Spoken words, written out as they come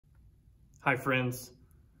Hi, friends.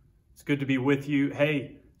 It's good to be with you.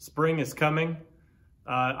 Hey, spring is coming.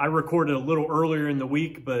 I recorded a little earlier in the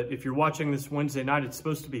week, but if you're watching this Wednesday night, it's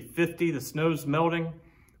supposed to be 50. The snow's melting.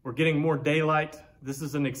 We're getting more daylight. This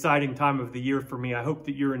is an exciting time of the year for me. I hope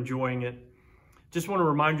that you're enjoying it. Just want to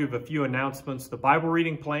remind you of a few announcements. The Bible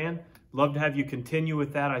reading plan, love to have you continue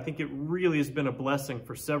with that. I think it really has been a blessing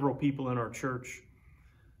for several people in our church.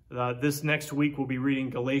 This next week, we'll be reading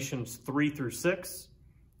Galatians 3 through 6.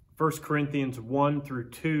 1 Corinthians 1 through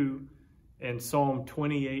 2, and Psalm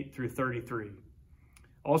 28 through 33.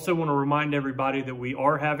 Also want to remind everybody that we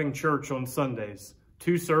are having church on Sundays.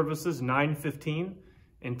 2 services, 9:15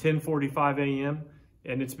 and 10:45 a.m.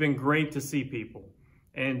 And it's been great to see people.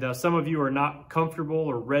 And some of you are not comfortable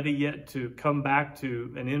or ready yet to come back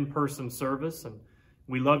to an in-person service. And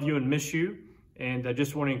we love you and miss you. And I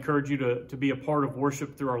just want to encourage you to be a part of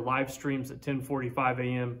worship through our live streams at 10:45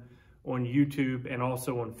 a.m. on YouTube and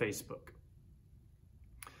also on Facebook.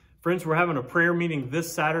 Friends, we're having a prayer meeting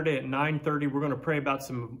this Saturday at 9:30. We're going to pray about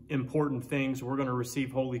some important things. We're going to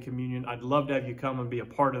receive Holy Communion. I'd love to have you come and be a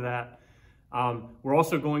part of that. We're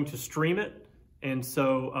also going to stream it. And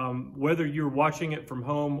so whether you're watching it from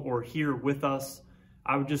home or here with us,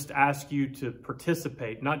 I would just ask you to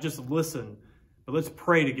participate, not just listen, but let's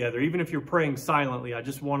pray together. Even if you're praying silently, I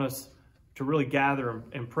just want us to really gather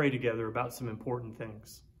and pray together about some important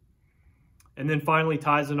things. And then finally,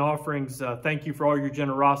 tithes and offerings. Thank you for all your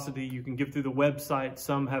generosity. You can give through the website.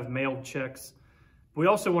 Some have mailed checks. We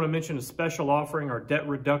also want to mention a special offering, our debt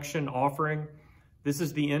reduction offering. This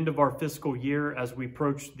is the end of our fiscal year as we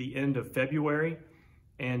approach the end of February.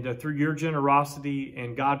 And through your generosity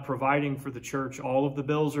and God providing for the church, all of the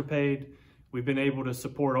bills are paid. We've been able to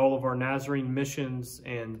support all of our Nazarene missions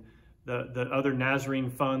and the other Nazarene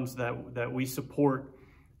funds that we support.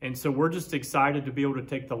 And so we're just excited to be able to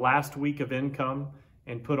take the last week of income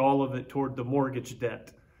and put all of it toward the mortgage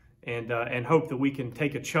debt and hope that we can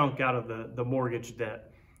take a chunk out of the mortgage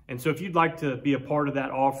debt. And so if you'd like to be a part of that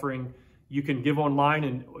offering, you can give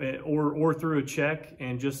online or through a check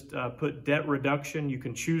and just put debt reduction. You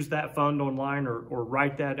can choose that fund online or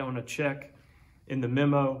write that on a check in the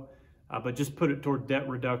memo, but just put it toward debt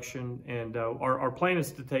reduction. And our plan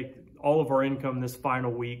is to take all of our income this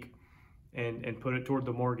final week and put it toward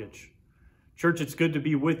the mortgage. Church, it's good to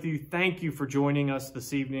be with you. Thank you for joining us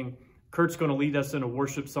this evening. Kurt's going to lead us in a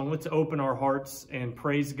worship song. Let's open our hearts and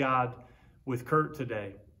praise God with Kurt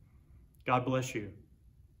today. God bless you.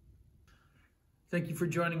 Thank you for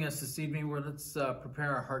joining us this evening. Let's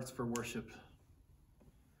prepare our hearts for worship.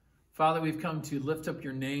 Father, we've come to lift up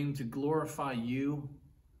your name, to glorify you.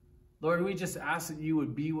 Lord, we just ask that you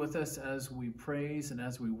would be with us as we praise and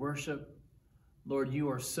as we worship. Lord, you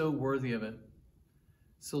are so worthy of it.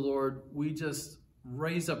 So, Lord, we just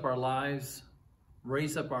raise up our lives,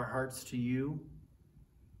 raise up our hearts to you,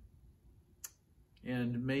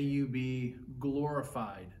 and may you be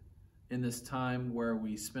glorified in this time where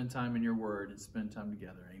we spend time in your word and spend time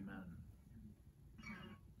together. Amen.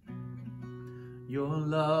 Your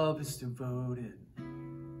love is devoted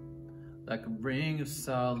like a ring of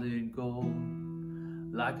solid gold,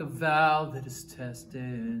 like a vow that is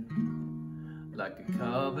tested, like a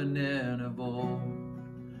covenant of old.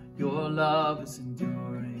 Your love is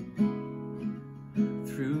enduring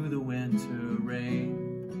through the winter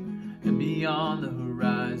rain and beyond the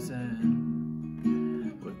horizon,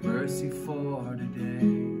 with mercy for today.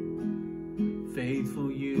 Faithful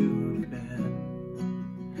you have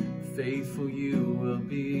been, faithful you will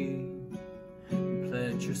be. You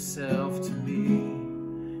pledge yourself to me,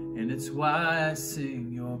 and it's why I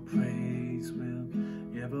sing. Your praise will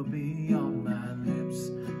ever be on my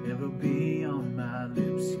lips, ever be on my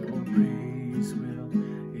lips. Your praise will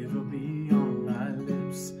ever be on my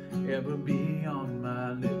lips, ever be on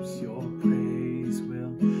my lips. Your praise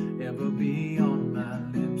will ever be on my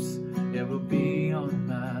lips, ever be on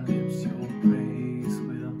my lips. Your praise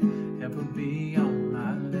will ever be on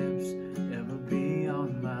my lips, ever be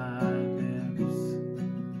on my lips.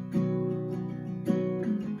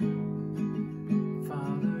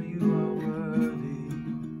 Father, you are worthy.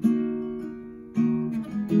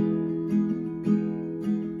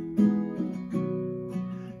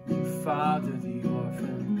 You father the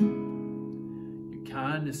orphan. Your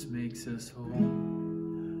kindness makes us whole.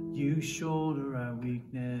 You shoulder our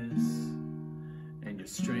weakness, and your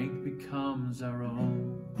strength becomes our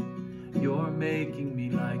own. You're making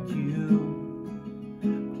me like you,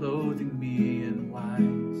 clothing me in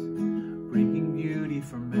white, bringing beauty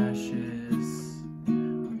from ashes.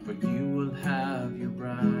 For you will have your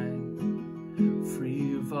bride,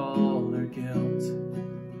 free of all her guilt,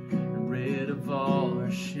 and rid of all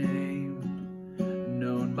her shame,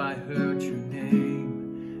 known by her true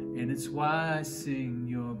and it's why I sing.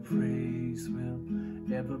 Your praise will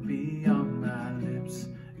ever be on my lips,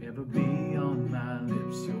 ever be on my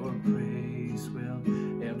lips. Your praise will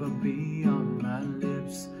ever be on my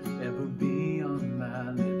lips, ever be on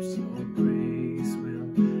my lips. Your praise will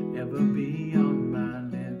ever be on my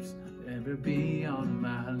lips, ever be on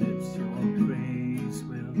my lips. Your praise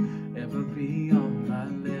will ever be on my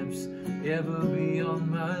lips, ever be on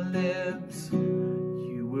my lips.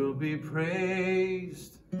 You will be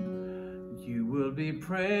praised, you will be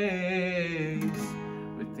praised.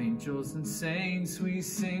 With angels and saints we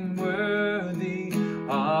sing, worthy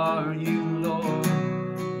are you, Lord.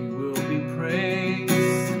 You will be praised,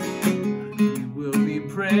 you will be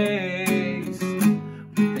praised.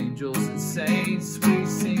 With angels and saints we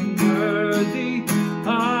sing, worthy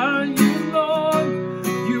are you, Lord.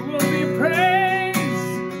 You will be praised,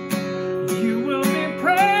 you will be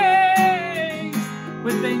praised.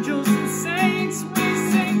 With angels and saints we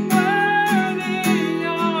sing, worthy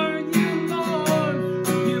are you, Lord.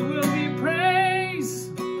 You will be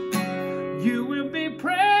praised, you will be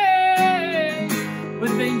praised.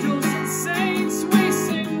 With angels and saints we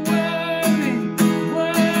sing, worthy,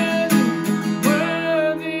 worthy,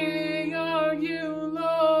 worthy are you,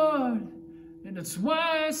 Lord. And it's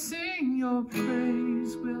why I sing. Your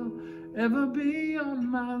praise will ever be on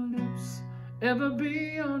my lips, ever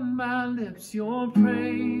be on my lips. Your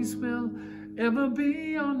praise will ever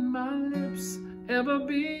be on my lips, ever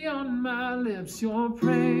be on my lips. Your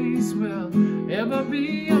praise will ever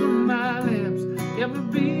be on my lips, ever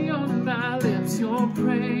be on my lips. Your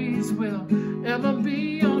praise will ever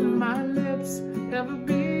be on my lips, ever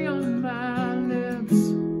be on my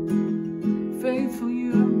lips. Faithful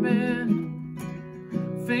you have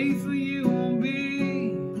been, faithful you will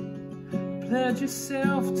be. Pledge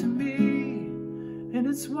yourself to me, and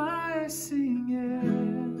it's why I sing,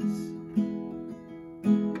 yes.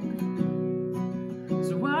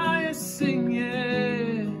 It's why I sing,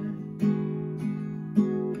 yeah.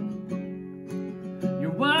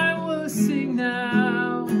 You're why we'll sing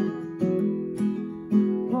now.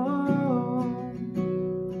 Oh.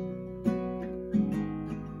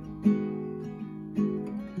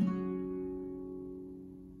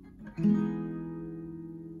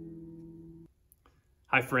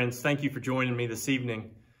 Hi friends, thank you for joining me this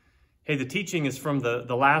evening. Hey, the teaching is from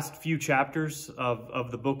the last few chapters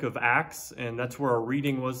of the book of Acts, and that's where our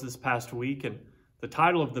reading was this past week. And the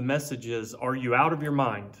title of the message is, Are You Out of Your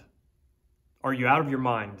Mind? Are you out of your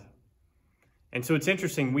mind? And so it's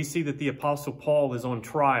interesting, we see that the Apostle Paul is on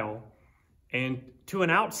trial, and to an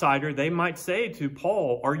outsider, they might say to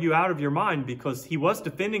Paul, are you out of your mind? Because he was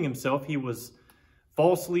defending himself. He was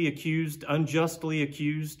falsely accused, unjustly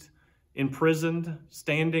accused, imprisoned,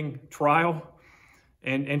 standing trial.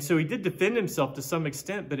 And so he did defend himself to some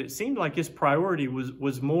extent, but it seemed like his priority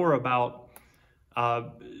was more about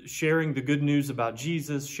sharing the good news about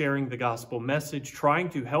Jesus, sharing the gospel message, trying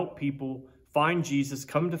to help people find Jesus,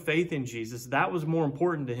 come to faith in Jesus. That was more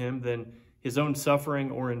important to him than his own suffering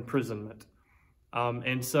or imprisonment.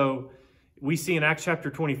 And so we see in Acts chapter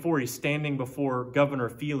 24, he's standing before Governor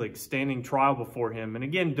Felix, standing trial before him. And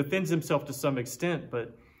again, defends himself to some extent,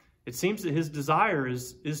 but it seems that his desire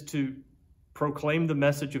is to proclaim the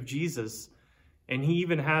message of Jesus. And he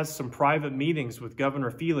even has some private meetings with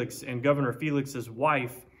Governor Felix and Governor Felix's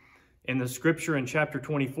wife. And the scripture in chapter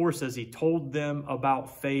 24 says he told them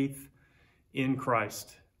about faith in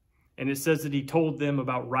Christ. And it says that he told them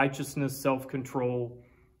about righteousness, self-control,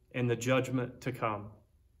 and the judgment to come.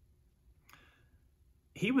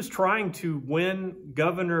 He was trying to win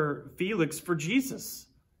Governor Felix for Jesus.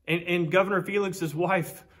 And Governor Felix's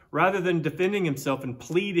wife, rather than defending himself and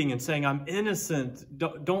pleading and saying, I'm innocent,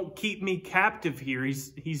 don't keep me captive here.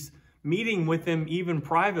 He's meeting with them even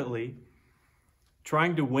privately,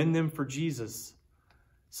 trying to win them for Jesus.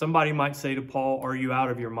 Somebody might say to Paul, are you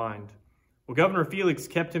out of your mind? Well, Governor Felix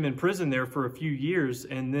kept him in prison there for a few years,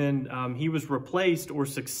 and then he was replaced or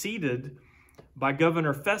succeeded by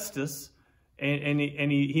Governor Festus, and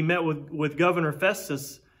he met with Governor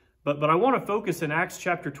Festus. But I want to focus in Acts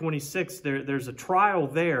chapter 26. There's a trial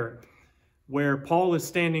there where Paul is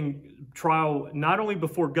standing trial not only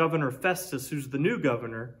before Governor Festus, who's the new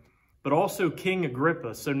governor, but also King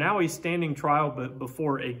Agrippa. So now he's standing trial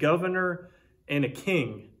before a governor and a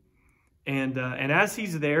king. And as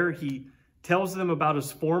he's there, he tells them about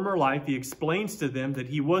his former life. He explains to them that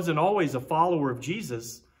he wasn't always a follower of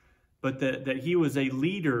Jesus, but that he was a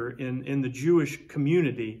leader in the Jewish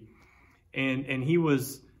community. And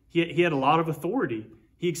he had a lot of authority.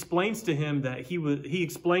 He explains to him that he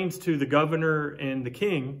explains to the governor and the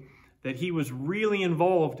king that he was really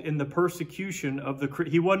involved in the persecution of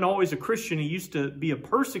he wasn't always a Christian. He used to be a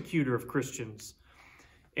persecutor of Christians.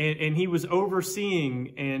 And he was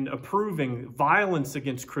overseeing and approving violence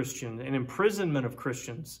against Christians and imprisonment of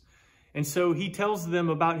Christians. And so he tells them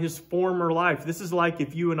about his former life. This is like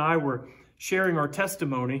if you and I were sharing our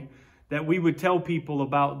testimony, that we would tell people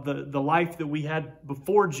about the life that we had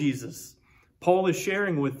before Jesus. Paul is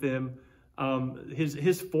sharing with them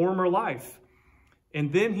his former life.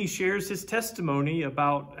 And then he shares his testimony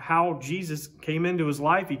about how Jesus came into his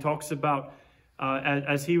life. He talks about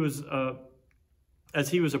as he was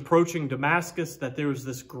approaching Damascus, that there was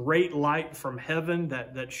this great light from heaven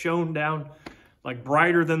that shone down like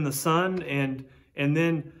brighter than the sun. And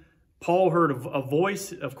then Paul heard a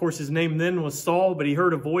voice. Of course, his name then was Saul, but he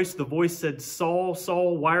heard a voice. The voice said, "Saul,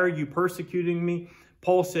 Saul, why are you persecuting me?"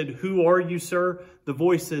 Paul said, "Who are you, sir?" The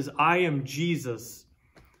voice says, "I am Jesus,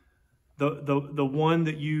 the one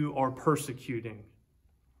that you are persecuting."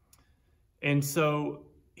 And so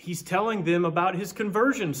he's telling them about his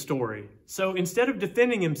conversion story. So instead of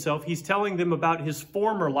defending himself, he's telling them about his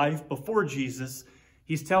former life before Jesus.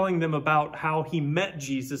 He's telling them about how he met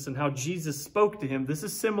Jesus and how Jesus spoke to him. This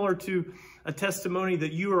is similar to a testimony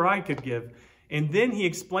that you or I could give. And then he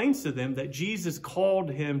explains to them that Jesus called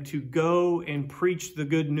him to go and preach the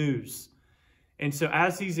good news. And so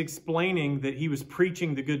as he's explaining that he was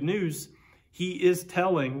preaching the good news, he is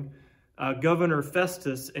telling Governor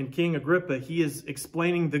Festus and King Agrippa, he is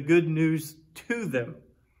explaining the good news to them.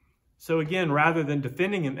 So again, rather than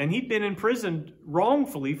defending him, and he'd been imprisoned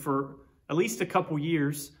wrongfully for at least a couple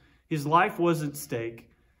years. His life was at stake.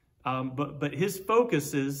 But his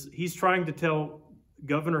focus is he's trying to tell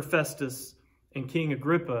Governor Festus and King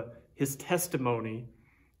Agrippa his testimony.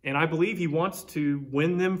 And I believe he wants to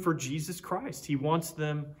win them for Jesus Christ. He wants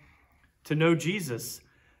them to know Jesus.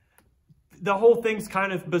 The whole thing's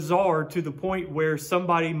kind of bizarre to the point where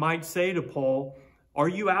somebody might say to Paul, "Are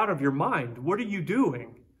you out of your mind? What are you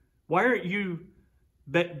doing? Why aren't you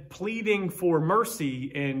pleading for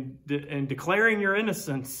mercy and declaring your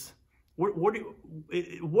innocence? What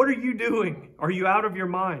are you doing? Are you out of your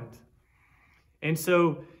mind?" And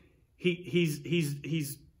so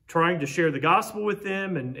he's trying to share the gospel with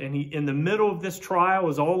them, and he, in the middle of this trial,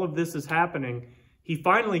 as all of this is happening, he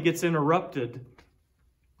finally gets interrupted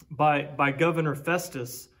by Governor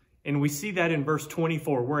Festus, and we see that in verse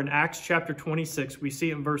 24. We're in Acts chapter 26. We see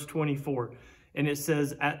it in verse 24, and it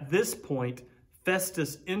says, "At this point,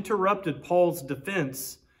 Festus interrupted Paul's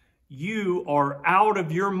defense. 'You are out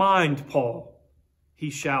of your mind, Paul,' he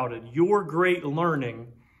shouted. 'Your great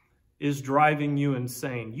learning is driving you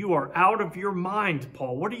insane.'" You are out of your mind,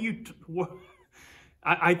 Paul. What are you...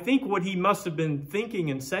 I think what he must have been thinking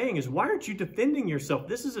and saying is, why aren't you defending yourself?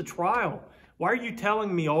 This is a trial. Why are you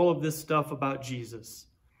telling me all of this stuff about Jesus?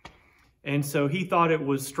 And so he thought it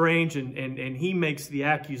was strange, and he makes the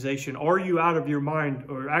accusation, "Are you out of your mind?"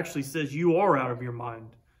 Or actually says, "You are out of your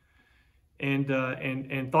mind." And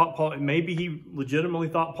thought Paul, maybe he legitimately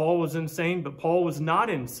thought Paul was insane, but Paul was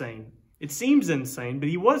not insane. It seems insane, but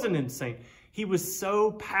he wasn't insane. He was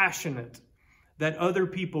so passionate that other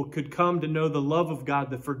people could come to know the love of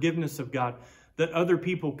God, the forgiveness of God, that other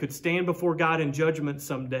people could stand before God in judgment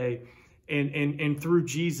someday and through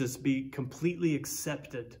Jesus be completely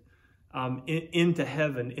accepted into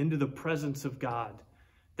heaven, into the presence of God.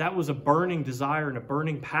 That was a burning desire and a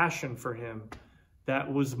burning passion for him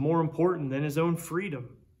that was more important than his own freedom.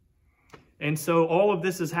 And so all of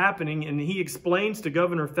this is happening, and he explains to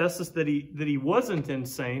Governor Festus that he wasn't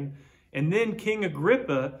insane. And then King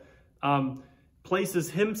Agrippa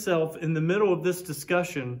places himself in the middle of this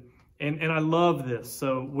discussion, and I love this.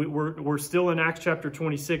 So we're still in Acts chapter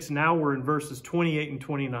 26. Now we're in verses 28 and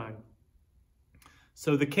 29.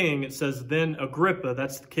 So the king, it says, then Agrippa,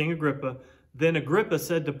 that's King Agrippa, then Agrippa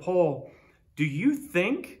said to Paul, "Do you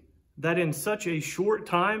think that in such a short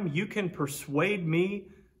time you can persuade me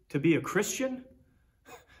to be a Christian?"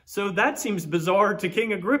 So that seems bizarre to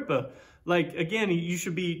King Agrippa. Like, again, you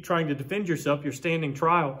should be trying to defend yourself, your standing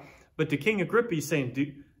trial. But to King Agrippa, he's saying,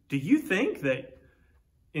 do you think that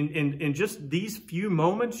in just these few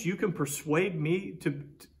moments you can persuade me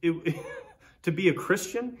to be a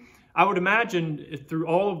Christian? I would imagine through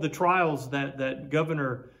all of the trials that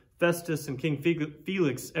Governor Festus and King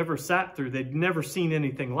Felix ever sat through, they'd never seen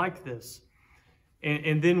anything like this.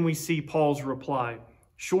 And then we see Paul's reply,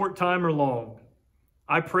 "Short time or long,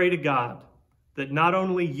 I pray to God that not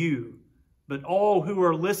only you, but all who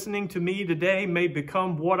are listening to me today may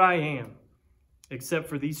become what I am, except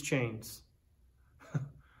for these chains."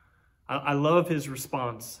 I love his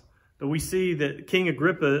response. But we see that King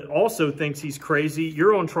Agrippa also thinks he's crazy.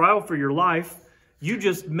 You're on trial for your life. You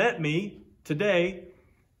just met me today,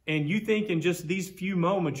 and you think in just these few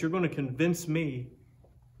moments you're going to convince me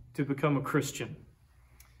to become a Christian.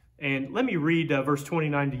 And let me read verse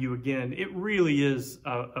 29 to you again. It really is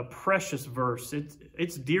a precious verse.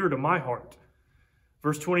 It's dear to my heart.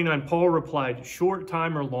 Verse 29, Paul replied, "Short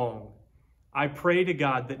time or long, I pray to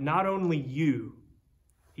God that not only you,"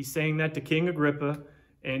 he's saying that to King Agrippa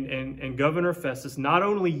and Governor Festus, "not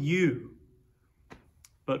only you,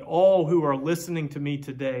 but all who are listening to me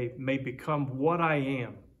today may become what I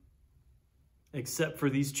am, except for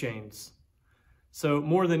these chains." So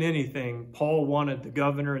more than anything, Paul wanted the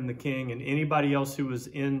governor and the king and anybody else who was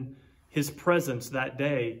in his presence that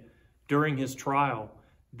day during his trial,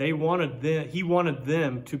 he wanted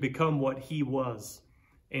them to become what he was.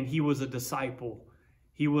 And he was a disciple.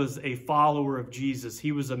 He was a follower of Jesus.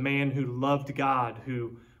 He was a man who loved God,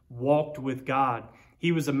 who walked with God.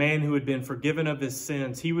 He was a man who had been forgiven of his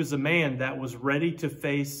sins. He was a man that was ready to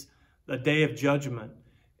face a day of judgment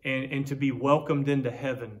and to be welcomed into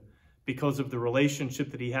heaven because of the relationship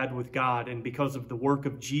that he had with God and because of the work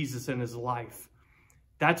of Jesus in his life.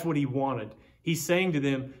 That's what he wanted. He's saying to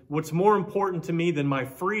them, what's more important to me than my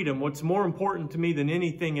freedom, what's more important to me than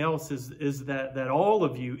anything else is that all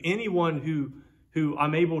of you, anyone who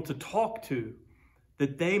I'm able to talk to,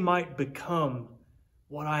 that they might become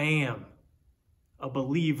what I am, a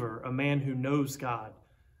believer, a man who knows God,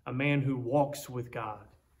 a man who walks with God.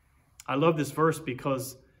 I love this verse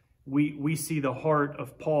because we see the heart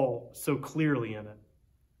of Paul so clearly in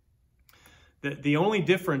it. The only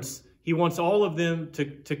difference, he wants all of them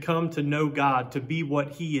to come to know God, to be what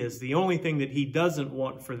he is. The only thing that he doesn't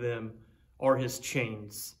want for them are his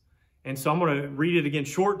chains. And so I'm going to read it again.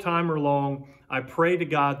 "Short time or long, I pray to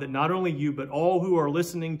God that not only you, but all who are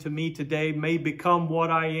listening to me today may become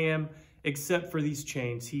what I am, except for these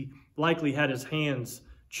chains." He likely had his hands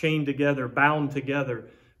chained together, bound together.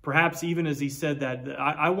 Perhaps even as he said that,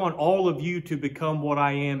 I want all of you to become what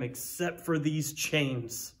I am, except for these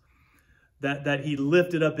chains. That he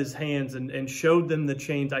lifted up his hands and showed them the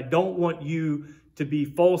chains. I don't want you to be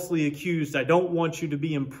falsely accused. I don't want you to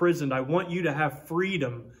be imprisoned. I want you to have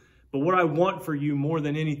freedom. But what I want for you more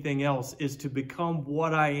than anything else is to become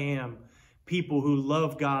what I am. People who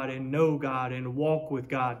love God and know God and walk with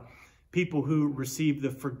God. People who receive the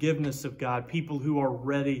forgiveness of God. People who are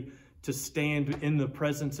ready to stand in the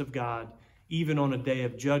presence of God, even on a day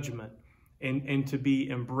of judgment, and to be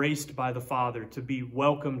embraced by the Father, to be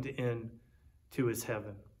welcomed in to his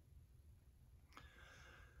heaven.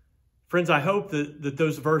 Friends, I hope that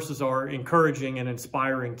those verses are encouraging and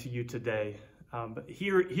inspiring to you today. But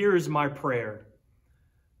here is my prayer,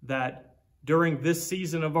 that during this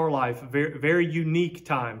season of our life, a very, very unique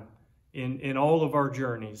time in all of our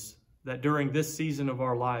journeys, that during this season of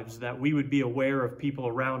our lives, that we would be aware of people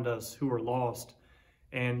around us who are lost,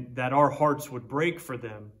 and that our hearts would break for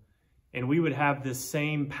them. And we would have this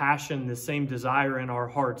same passion, this same desire in our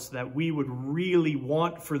hearts, that we would really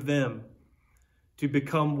want for them to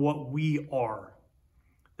become what we are.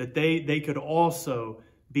 That they could also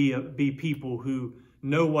be people who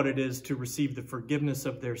know what it is to receive the forgiveness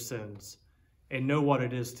of their sins, and know what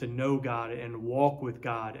it is to know God and walk with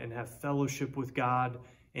God and have fellowship with God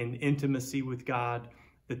and intimacy with God,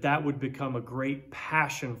 that would become a great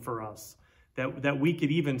passion for us, that we could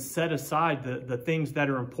even set aside the things that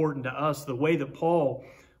are important to us, the way that Paul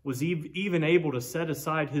was even able to set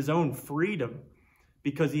aside his own freedom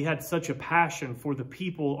because he had such a passion for the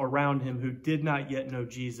people around him who did not yet know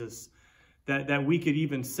Jesus, that we could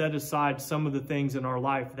even set aside some of the things in our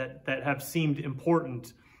life that have seemed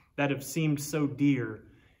important, that have seemed so dear,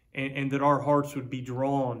 and that our hearts would be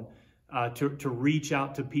drawn to reach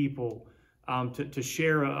out to people, to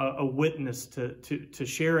share a witness, to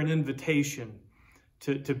share an invitation,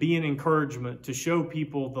 to be an encouragement, to show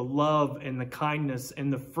people the love and the kindness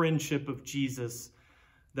and the friendship of Jesus,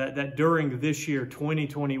 that during this year,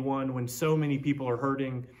 2021, when so many people are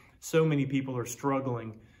hurting, so many people are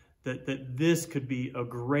struggling, that this could be a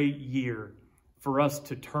great year for us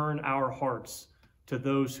to turn our hearts to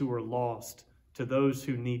those who are lost, to those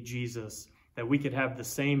who need Jesus, that we could have the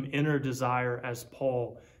same inner desire as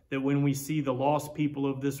Paul, that when we see the lost people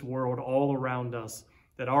of this world all around us,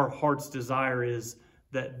 that our heart's desire is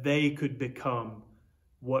that they could become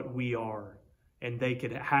what we are, and they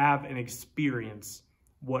could have and experience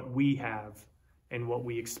what we have and what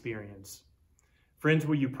we experience. Friends,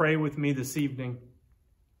 will you pray with me this evening?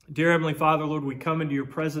 Dear Heavenly Father, Lord, we come into your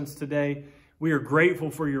presence today. We are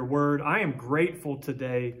grateful for your word. I am grateful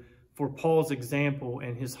today for Paul's example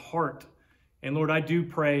and his heart. And Lord, I do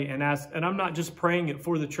pray and ask, and I'm not just praying it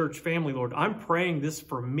for the church family, Lord. I'm praying this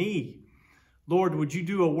for me. Lord, would you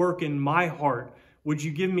do a work in my heart? Would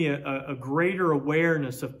you give me a greater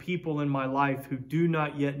awareness of people in my life who do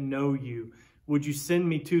not yet know you? Would you send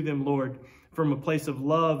me to them, Lord, from a place of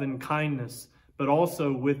love and kindness, but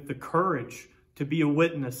also with the courage to be a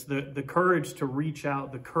witness, the courage to reach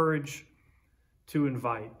out, the courage to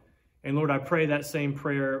invite. And Lord, I pray that same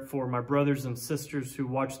prayer for my brothers and sisters who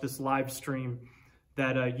watch this live stream,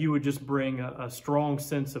 that you would just bring a strong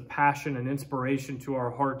sense of passion and inspiration to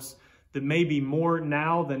our hearts, that may be more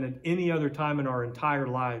now than at any other time in our entire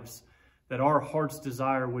lives, that our heart's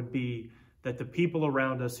desire would be that the people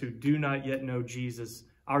around us who do not yet know Jesus,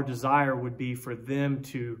 our desire would be for them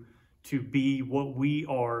to be what we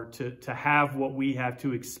are, to have what we have,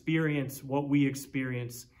 to experience what we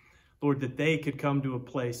experience. Lord, that they could come to a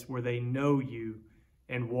place where they know you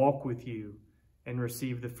and walk with you and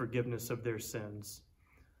receive the forgiveness of their sins.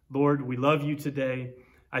 Lord, we love you today.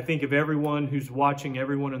 I think of everyone who's watching,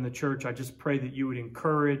 everyone in the church. I just pray that you would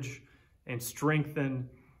encourage and strengthen,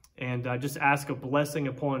 and I just ask a blessing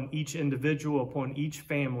upon each individual, upon each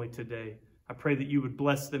family today. I pray that you would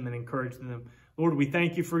bless them and encourage them. Lord, we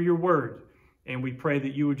thank you for your word, and we pray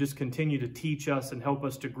that you would just continue to teach us and help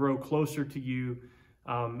us to grow closer to you,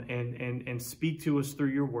 and speak to us through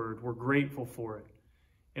your word. We're grateful for it.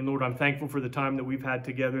 And Lord, I'm thankful for the time that we've had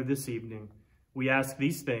together this evening. We ask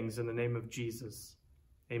these things in the name of Jesus.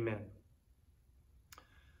 Amen.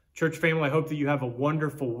 Church family, I hope that you have a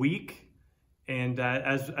wonderful week. And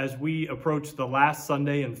as we approach the last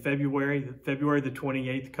Sunday in February the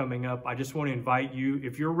 28th coming up, I just want to invite you,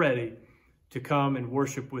 if you're ready, to come and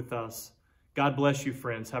worship with us. God bless you,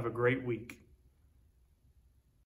 friends. Have a great week.